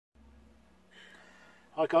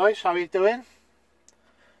Hi guys, how are you doing?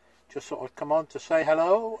 Just sort of come on to say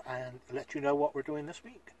hello and let you know what we're doing this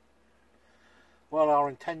week. Well, our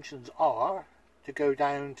intentions are to go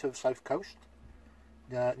down to the south coast,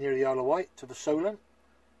 near the Isle of Wight, to the Solent,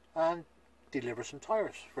 and deliver some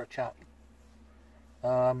tyres for a chap.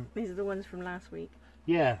 These are the ones from last week.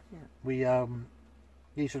 Yeah. We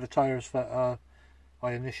these are the tyres that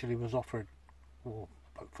I initially was offered about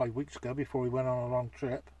 5 weeks ago before we went on a long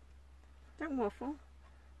trip. Don't waffle.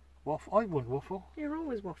 Waffle? I wouldn't waffle. You're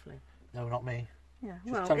always waffling. No, not me. Yeah,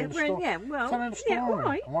 Just well, telling the story. yeah, well, telling the story. yeah, all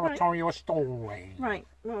right, I want right. to tell you a story. Right.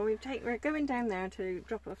 Well, we're going down there to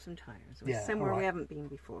drop off some tyres. Yeah, somewhere all right. we haven't been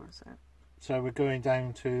before, so. So we're going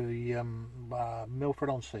down to the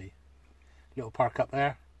Milford-on-Sea, little park up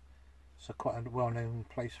there. It's quite a well-known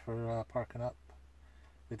place for parking up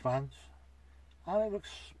with vans, and it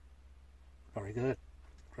looks very good,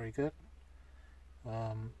 very good.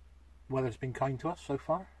 Weather's been kind to us so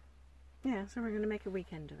far. Yeah, so we're going to make a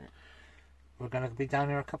weekend of it. We're going to be down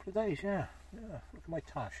there a couple of days. Yeah. Look at my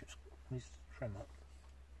tash; it needs to trim up.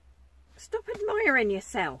 Stop admiring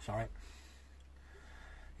yourself. Sorry.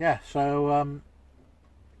 Yeah, so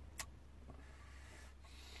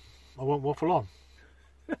I won't waffle on.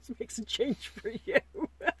 That makes a change for you.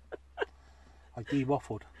 I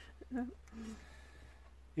de-waffled.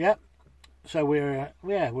 Yeah. So we're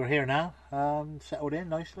here now, settled in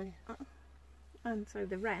nicely. And so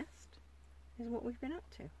the rest is what we've been up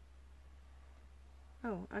to.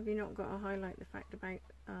 Oh, have you not got to highlight the fact about?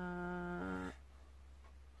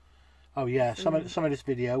 Oh yeah, some of this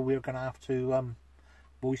video we're going to have to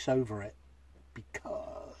voice over it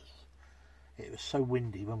because it was so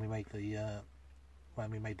windy when we made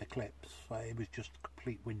the clips. It was just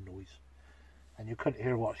complete wind noise, and you couldn't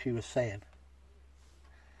hear what she was saying.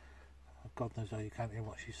 God knows how you can't hear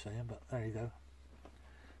what she's saying, but there you go.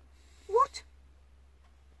 What?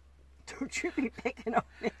 Don't you be picking on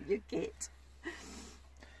me, you git.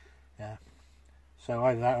 Yeah. So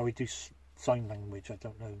either that or we do sign language. I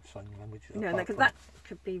don't know sign language. No, because that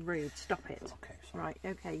could be rude. Stop it. Okay. Sorry. Right.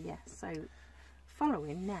 Okay. Yes. So,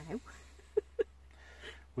 following now.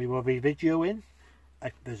 We will be videoing.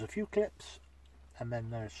 There's a few clips, and then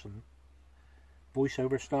there's some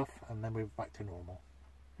voiceover stuff, and then we're back to normal.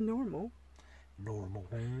 Normal.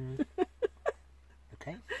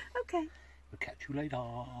 Okay. Okay. We'll catch you later.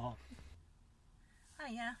 Oh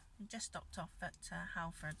yeah, we just stopped off at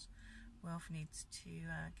Halford's. Wilf needs to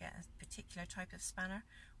get a particular type of spanner.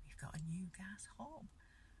 We've got a new gas hob,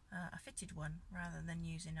 a fitted one rather than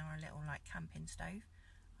using our little camping stove.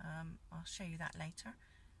 I'll show you that later.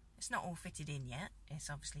 It's not all fitted in yet. It's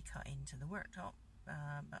obviously cut into the worktop,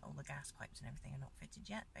 but all the gas pipes and everything are not fitted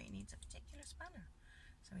yet. But he needs a particular spanner,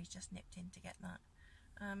 so he's just nipped in to get that.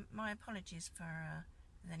 My apologies for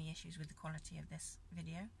if there's any issues with the quality of this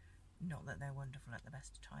video. Not that they're wonderful at the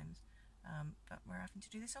best of times, but we're having to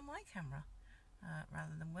do this on my camera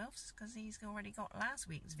rather than Wilf's, because he's already got last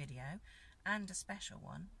week's video and a special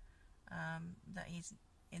one that he's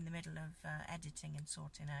in the middle of editing and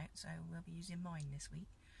sorting out, so we'll be using mine this week.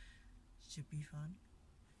 Should be fun.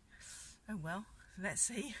 Oh well, let's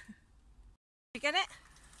see. You get it?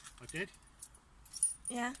 I did.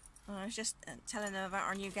 Yeah, I was just telling them about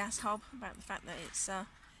our new gas hob, about the fact that it's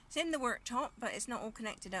in the worktop, but it's not all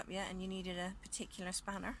connected up yet, and you needed a particular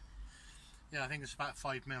spanner. Yeah, I think it's about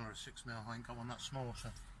 5mm or 6mm. I ain't got one that small, so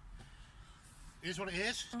it is what it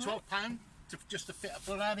is. £12 just to fit a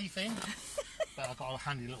bloody thing. But I've got a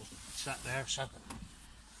handy little set there, so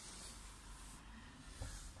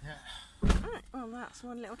yeah. Right, well that's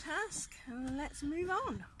one little task, and let's move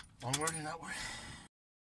on. Onward and outward.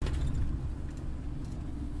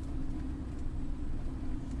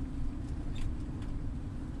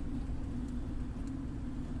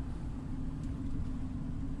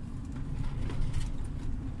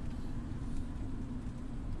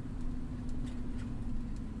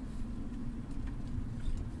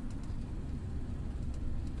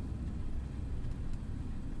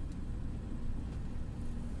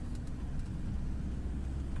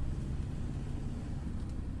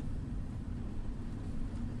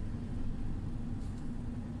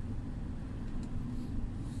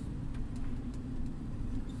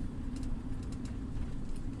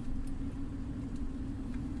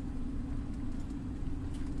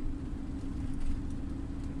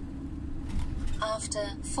 After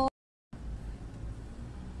 4.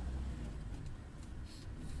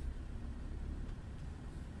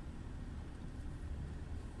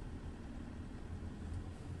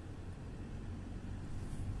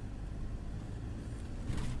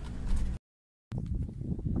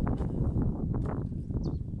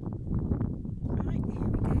 Right, here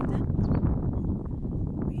we go then.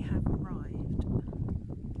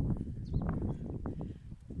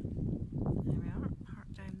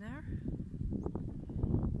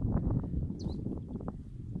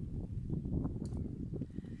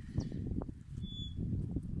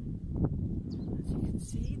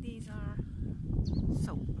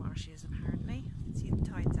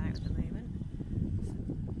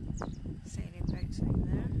 outside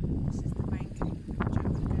there. This is the bank. I'll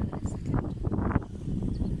jump down in a second.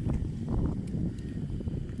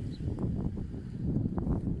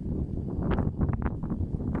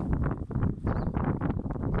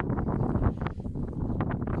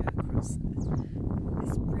 Go across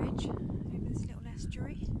this bridge over this little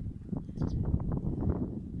estuary.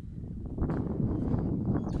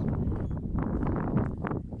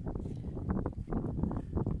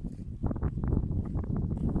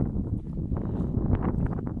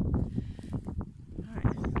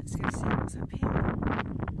 Let's go see what's up here.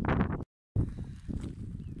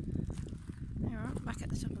 There we are, back at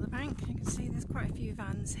the top of the bank. You can see there's quite a few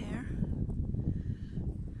vans here.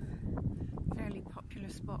 Fairly popular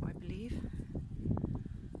spot, I believe.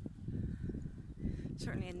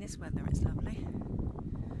 Certainly in this weather it's lovely.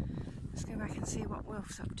 Let's go back and see what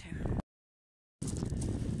Wilf's up to.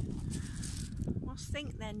 What's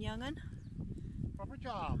think then, young'un? Proper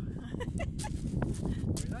job.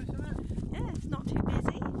 Very nice, isn't it? Yeah, it's not too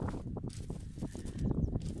busy.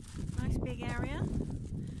 Nice big area. I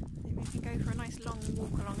think we can go for a nice long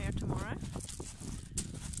walk along here tomorrow.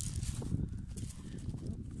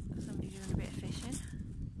 Somebody doing a bit of fishing.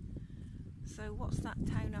 So what's that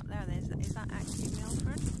town up there then? Is that actually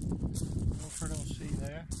Milford? Milford, I'll see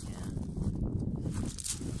there. Yeah.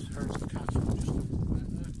 That's Hurst Castle just over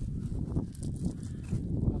there.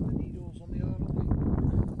 And the Needles on the Isle of Wight.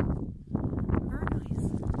 Very nice.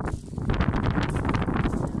 That's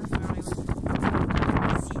where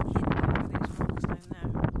I was seeking over those rocks down there.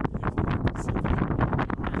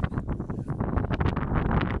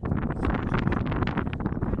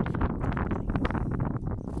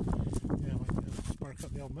 Yeah, might spark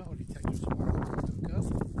up the old metal detector tomorrow. There we go.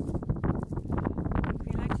 Are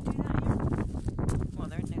you allowed to do that here? Well,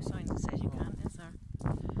 there ain't no sign that says you can't, is there?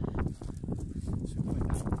 Soon find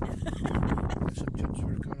out. There's some jumps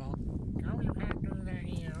work going on. No, you can't do that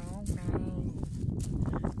here. Oh no.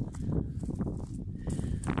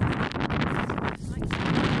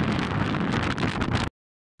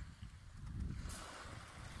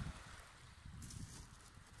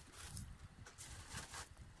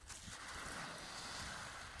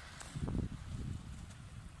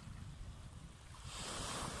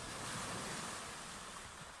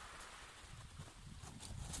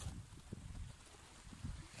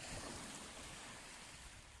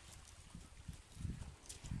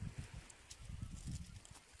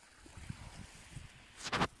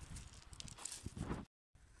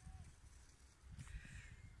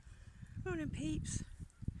 Morning peeps.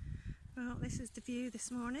 Well, this is the view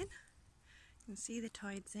this morning. You can see the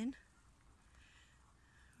tide's in.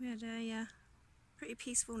 We had a pretty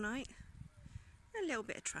peaceful night. A little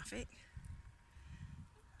bit of traffic,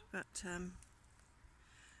 but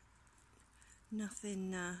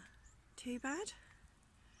nothing too bad.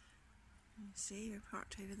 You see, we're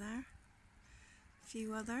parked over there. A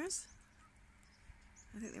few others.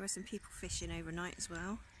 I think there were some people fishing overnight as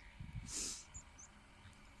well.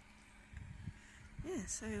 Yeah,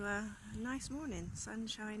 so nice morning, sun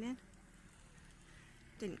shining.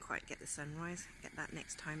 Didn't quite get the sunrise, get that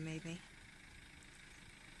next time maybe.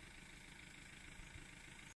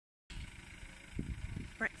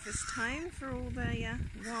 Breakfast time for all the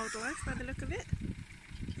wildlife by the look of it.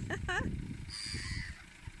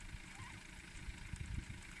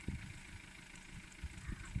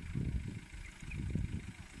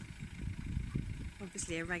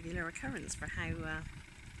 Obviously a regular occurrence for how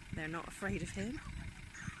they're not afraid of him.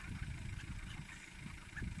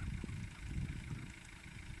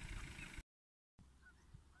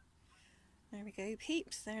 There we go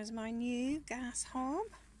peeps, there's my new gas hob.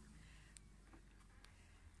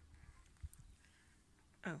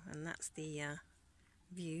 Oh, and that's the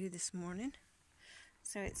view this morning.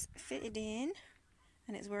 So it's fitted in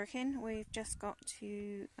and it's working. We've just got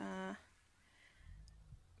to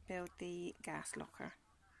build the gas locker.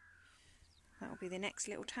 That'll be the next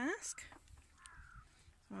little task.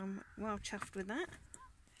 So I'm well chuffed with that.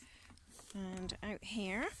 And out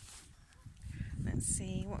here, let's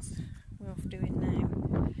see what's Wilf doing now.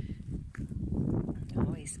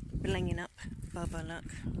 Oh, he's blinging up Bubba,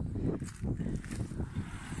 look.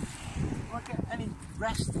 Want to get any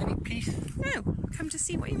rest, any peace? No, come to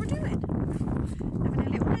see what you were doing. Having a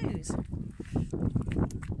little nose.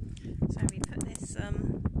 So we put this,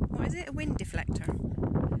 what is it, a wind deflector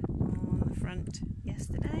on the front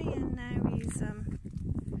yesterday, and now he's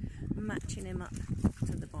matching him up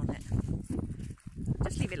to the bonnet.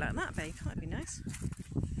 Just leave it like that, babe, that'd be nice.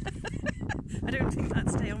 I don't think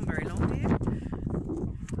that'd stay on very long, do you?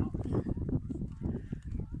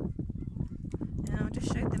 Now I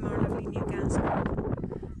just showed them our lovely new gas hob.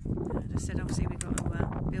 I just said obviously we've got to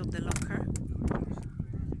build the locker.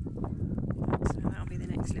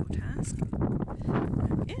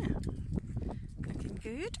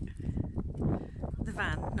 good. The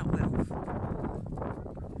van, not Wilf.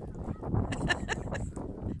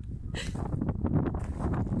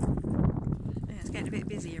 Yeah, it's getting a bit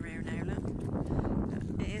busier here now, look.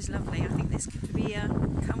 It is lovely. I think this could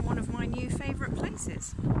become one of my new favourite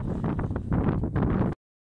places.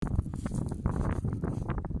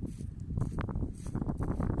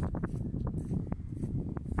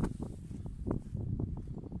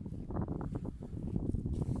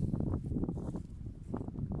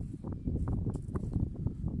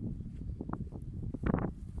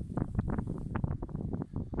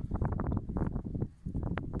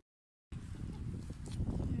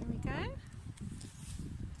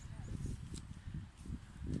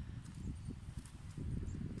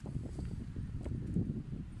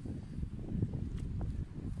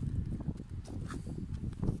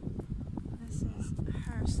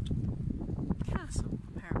 Castle,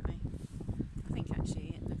 apparently. I think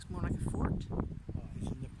actually it looks more like a fort. Oh, it's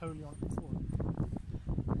a Napoleonic fort.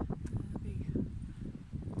 Big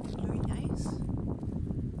Louis Days.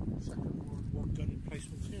 Second World War gun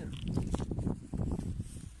emplacements here.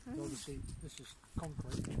 Obviously, this is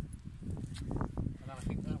concrete, and I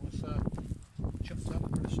think that was chucked up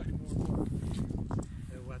for the Second World War.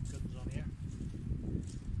 They all had guns on here.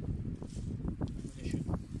 Ammunition.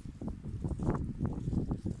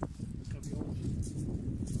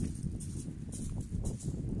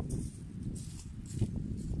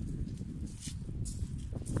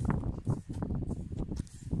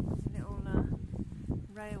 Little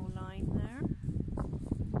rail line there.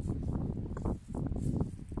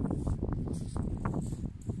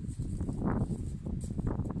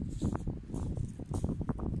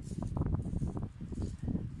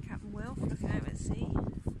 Captain Wilf looking out at sea.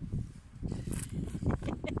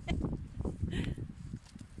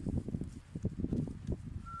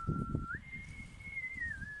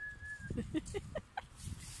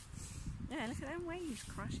 Yeah, look at them waves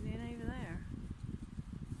crashing in over there.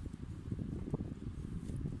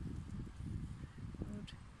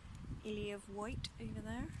 Old Illy of White over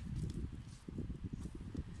there.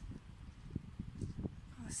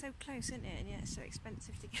 Oh, it's so close, isn't it? And yet it's so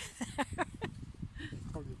expensive to get there.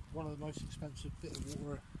 Probably one of the most expensive bit of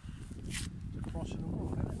water to cross in the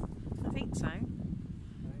world, isn't it? I think so.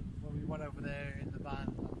 When we went over there in the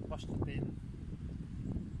van, that must have been,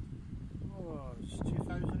 oh, it was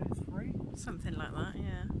 2003? Something like that,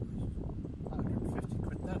 yeah. 150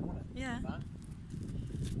 quid then, wasn't it? Yeah. The van.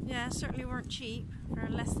 Yeah, certainly weren't cheap for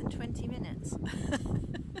less than 20 minutes.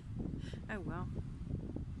 Oh well.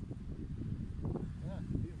 Yeah,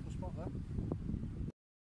 beautiful spot though.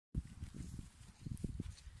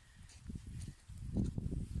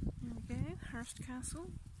 There we go, Hurst Castle,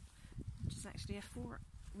 which is actually a fort.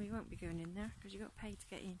 We won't be going in there because you've got to pay to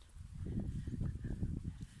get in.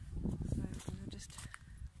 So we'll just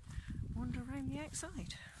wander around the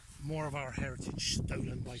outside. More of our heritage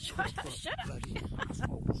stolen by corporate Shut up! bloody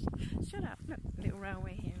assholes. Shut up! Look, little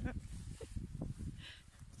railway here. Look.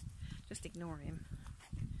 Just ignore him.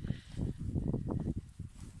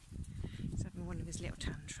 He's having one of his little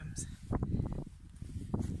tantrums.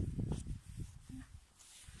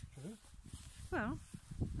 Well,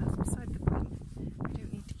 that's beside the point. We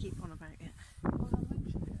don't need to keep on about it.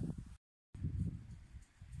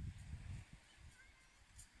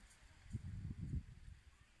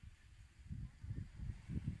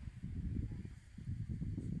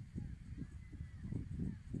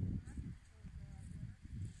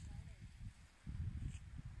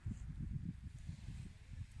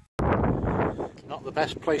 Not the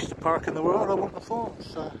best place to park in the world, I wouldn't have thought.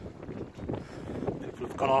 So people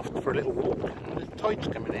have gone off for a little walk and the tide's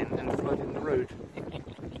coming in and flooding the road.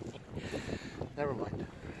 Never mind.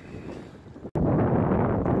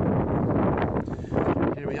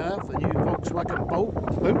 Here we have the new Volkswagen boat,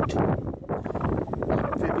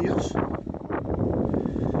 amphibious.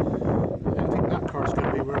 I think that car's going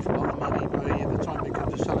to be worth a lot of money by the time they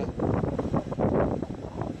come to sell it.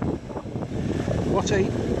 What a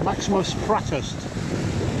Maximus Pratust.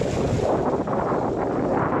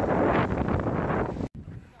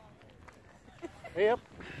 Yep.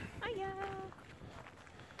 Hiya!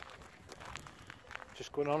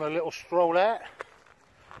 Just going on a little stroll out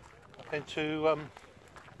up into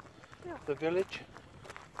the village.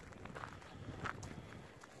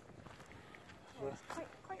 Well, it's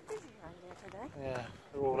quite busy around here today. Yeah,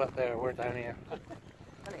 they're all up there, we're down here. Well,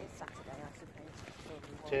 it is Saturday, I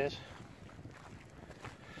suppose. Cheers.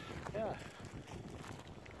 Yeah.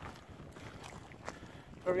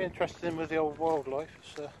 Very interesting with the old wildlife.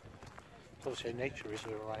 It's obviously nature is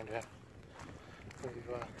around here.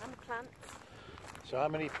 And plants. So how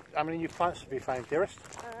many new plants have you found, dearest?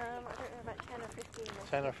 I don't know, about 10 or 15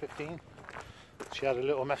 minutes. 10 or 15. She had a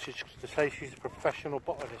little message to say she's a professional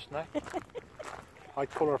botanist now. I'd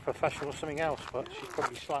call her a professional something else, but she's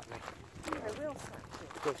probably slapped me. I will slap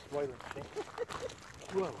you. Just violent, see?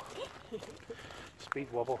 Whoa. Speed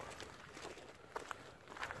wobble.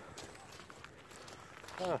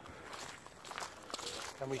 Oh.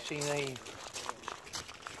 And we've seen a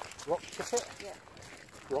rock pipit. Yeah.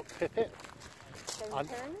 Rock pipit. Stone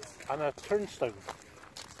turns. And a turnstone.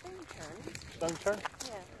 Stone turns. Stone turn?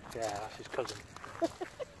 Yeah. Yeah, that's his cousin.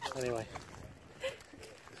 Anyway,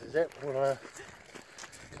 this is it. We'll catch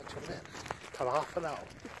up a bit. Have half an hour.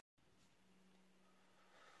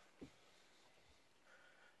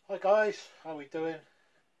 Hi guys, how are we doing?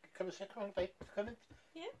 Come and say, come on, babe. Come in.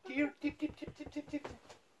 Yeah. Dear, dip, dip, dip, dip, dip, dip.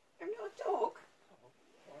 I'm not a dog.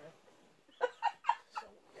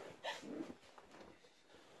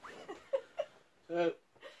 So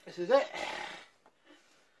this is it.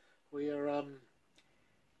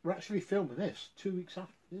 We're actually filming this 2 weeks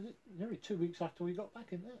after. Is it nearly 2 weeks after we got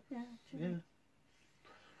back in there? Yeah. Yeah.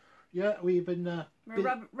 Yeah, we've been.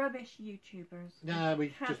 We're rubbish YouTubers. Nah, we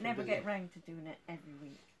can't just never been busy. get round to doing it every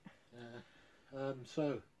week. Yeah.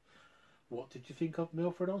 So, what did you think of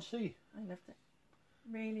Milford on Sea? I loved it.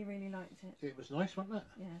 Really, really liked it. It was nice, wasn't it?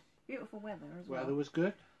 Yeah. Beautiful weather as well. Weather was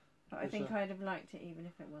good. But I think I'd have liked it even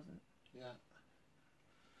if it wasn't. Yeah.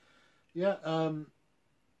 Yeah.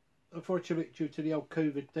 Unfortunately, due to the old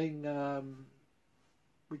COVID thing,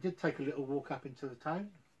 we did take a little walk up into the town.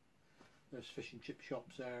 There's fish and chip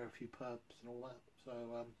shops there, a few pubs and all that.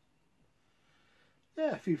 So,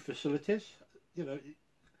 yeah, a few facilities. You know,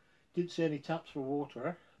 didn't see any taps for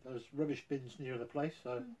water. There's rubbish bins near the place.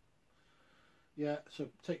 So, yeah, so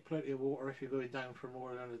take plenty of water if you're going down for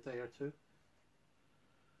more than a day or two.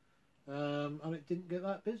 And it didn't get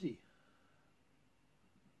that busy.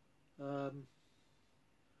 I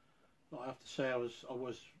have to say I was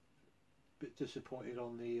a bit disappointed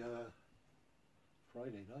on the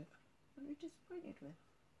Friday night. What were you disappointed with?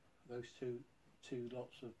 Those two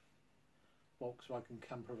lots of Volkswagen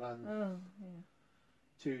camper vans. Oh, yeah.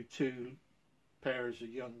 Two pairs of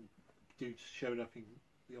young dudes showed up in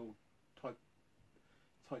the old Type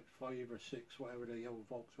 5 or 6, whatever the old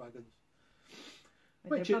Volkswagens.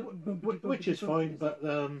 Which is fine, but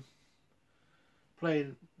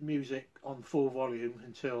playing music on full volume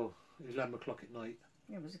until 11 o'clock at night.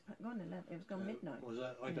 It was gone 11. It was gone midnight. Was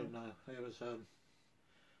that? I don't know. It was a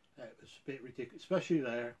bit ridiculous, especially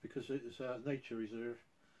there because it was a nature reserve,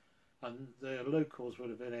 and the locals would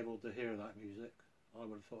have been able to hear that music. I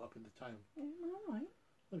would have thought up in the town. Yeah, all right.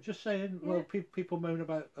 I'm just saying. Yeah. Well, people moan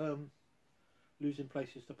about losing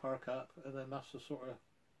places to park up, and then that's the sort of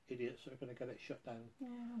idiots that are going to get it shut down.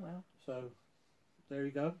 Yeah, well. So there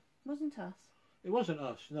you go. Wasn't us. It wasn't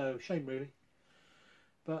us. No, shame really.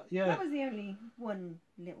 But yeah. That was the only one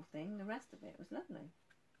little thing. The rest of it was lovely.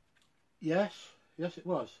 Yes, it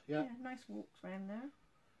was. Yeah. Nice walks around there.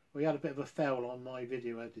 We had a bit of a fail on my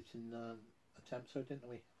video editing attempt, so didn't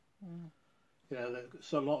we? Mm. You know,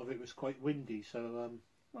 so a lot of it was quite windy. So.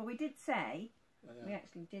 Well, we did say. We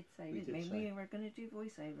actually did say, didn't we? We were going to do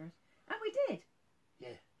voiceovers, and we did.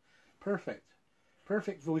 Yeah. Perfect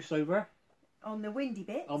voiceover. On the windy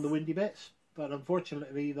bits. On the windy bits. But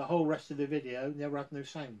unfortunately, the whole rest of the video never had no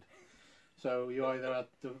sound. So you either had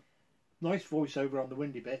the nice voiceover on the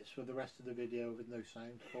windy bits for the rest of the video with no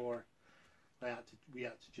sound, or we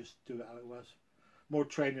had to just do it how it was. More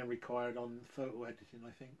training required on photo editing,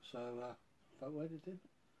 I think. So photo editing,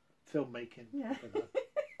 filmmaking. Yeah. I don't know.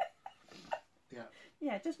 Yeah.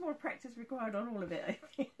 Yeah, just more practice required on all of it, I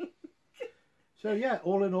think. So yeah,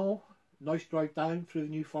 all in all, nice drive down through the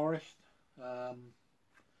New Forest.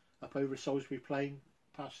 Up over Salisbury Plain,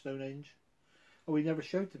 past Stonehenge. Oh, we never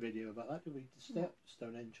showed the video about that, did we? Stay at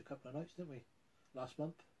Stonehenge a couple of nights, didn't we? Last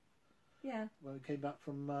month. Yeah. When we came back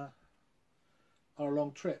from our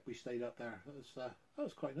long trip, we stayed up there. That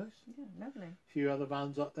was quite nice. Yeah, lovely. A few other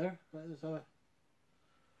vans up there. That was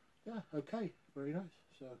yeah, okay, very nice.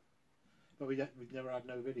 So, but we've never had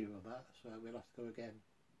no video of that, so we'll have to go again.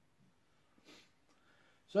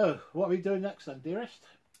 So, what are we doing next then, dearest?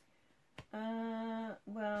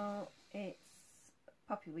 Well, it's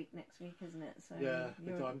Poppy Week next week, isn't it? So yeah,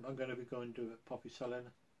 I'm going to be going to Poppy selling.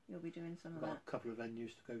 You'll be doing some of Got that. a couple of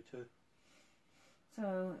venues to go to.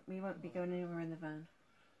 So we won't be going anywhere in the van.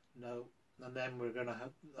 No, and then we're going to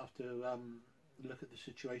have to look at the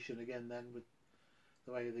situation again then with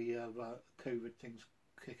the way the COVID thing's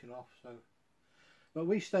kicking off. So, but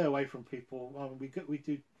we stay away from people. I mean, we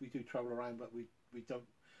do travel around, but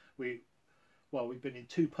we've been in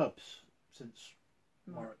 2 pubs since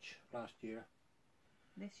March last year.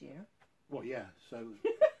 This year? Well, yeah. So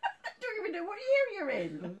don't even know what year you're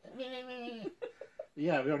in.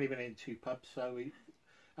 Yeah, we've only been in 2 pubs, so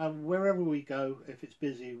wherever we go, if it's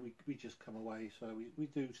busy, we just come away. So we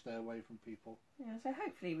do stay away from people. Yeah, so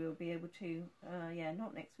hopefully we'll be able to,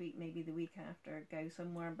 not next week, maybe the week after, go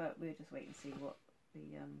somewhere. But we'll just wait and see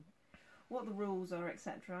what the rules are,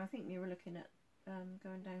 etc. I think we were looking at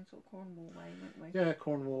going down sort of Cornwall way, weren't we? Yeah,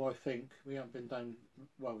 Cornwall. I think we haven't been down.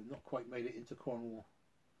 Well, we've not quite made it into Cornwall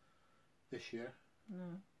this year. No.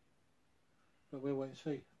 But we'll wait and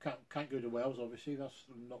see. Can't go to Wales, obviously. That's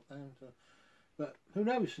locked down. So. But who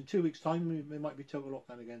knows? In 2 weeks' time, we might be total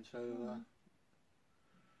lockdown again. So.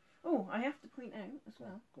 Oh, I have to point out as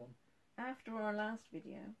well. Go on. After our last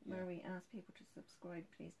video, where we asked people to subscribe,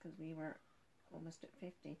 please, because we were almost at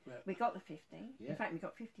 50. Yeah. We got the 50. Yeah. In fact, we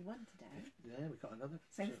got 51 today. Yeah, we got another.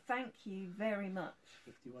 So thank you very much.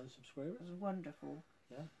 51 subscribers. It was wonderful.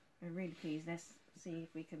 Yeah. We're really pleased. Let's see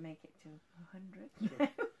if we can make it to 100. Sure.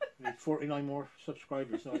 We need 49 more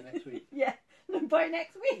subscribers next week. Yeah, by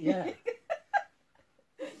next week. Yeah.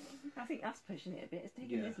 I think that's pushing it a bit. It's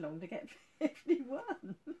taking this long to get 51.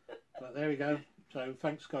 But there we go. So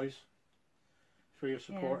thanks, guys, for your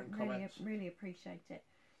support and comments. Really appreciate it.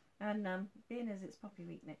 And being as it's Poppy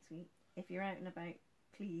Week next week, if you're out and about,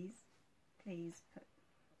 please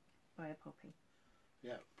buy a poppy.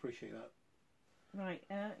 Yeah, appreciate that. Right,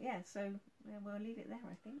 so we'll leave it there,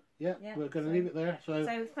 I think. Yeah, we're going to leave it there.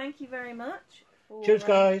 So thank you very much. Cheers,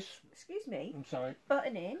 guys. Excuse me. I'm sorry.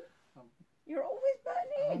 Button in. You're always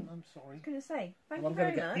butting in. I'm sorry. I was going to say, thank you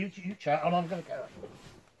very much. You chat, and I'm going to go.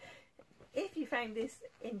 If you found this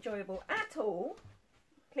enjoyable at all,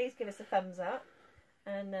 please give us a thumbs up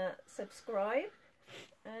and subscribe.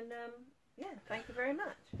 And thank you very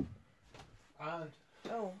much. And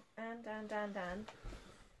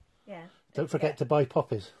yeah. Don't forget to buy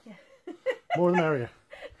poppies. Yeah. More the merrier.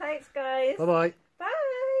 Thanks, guys. Bye bye.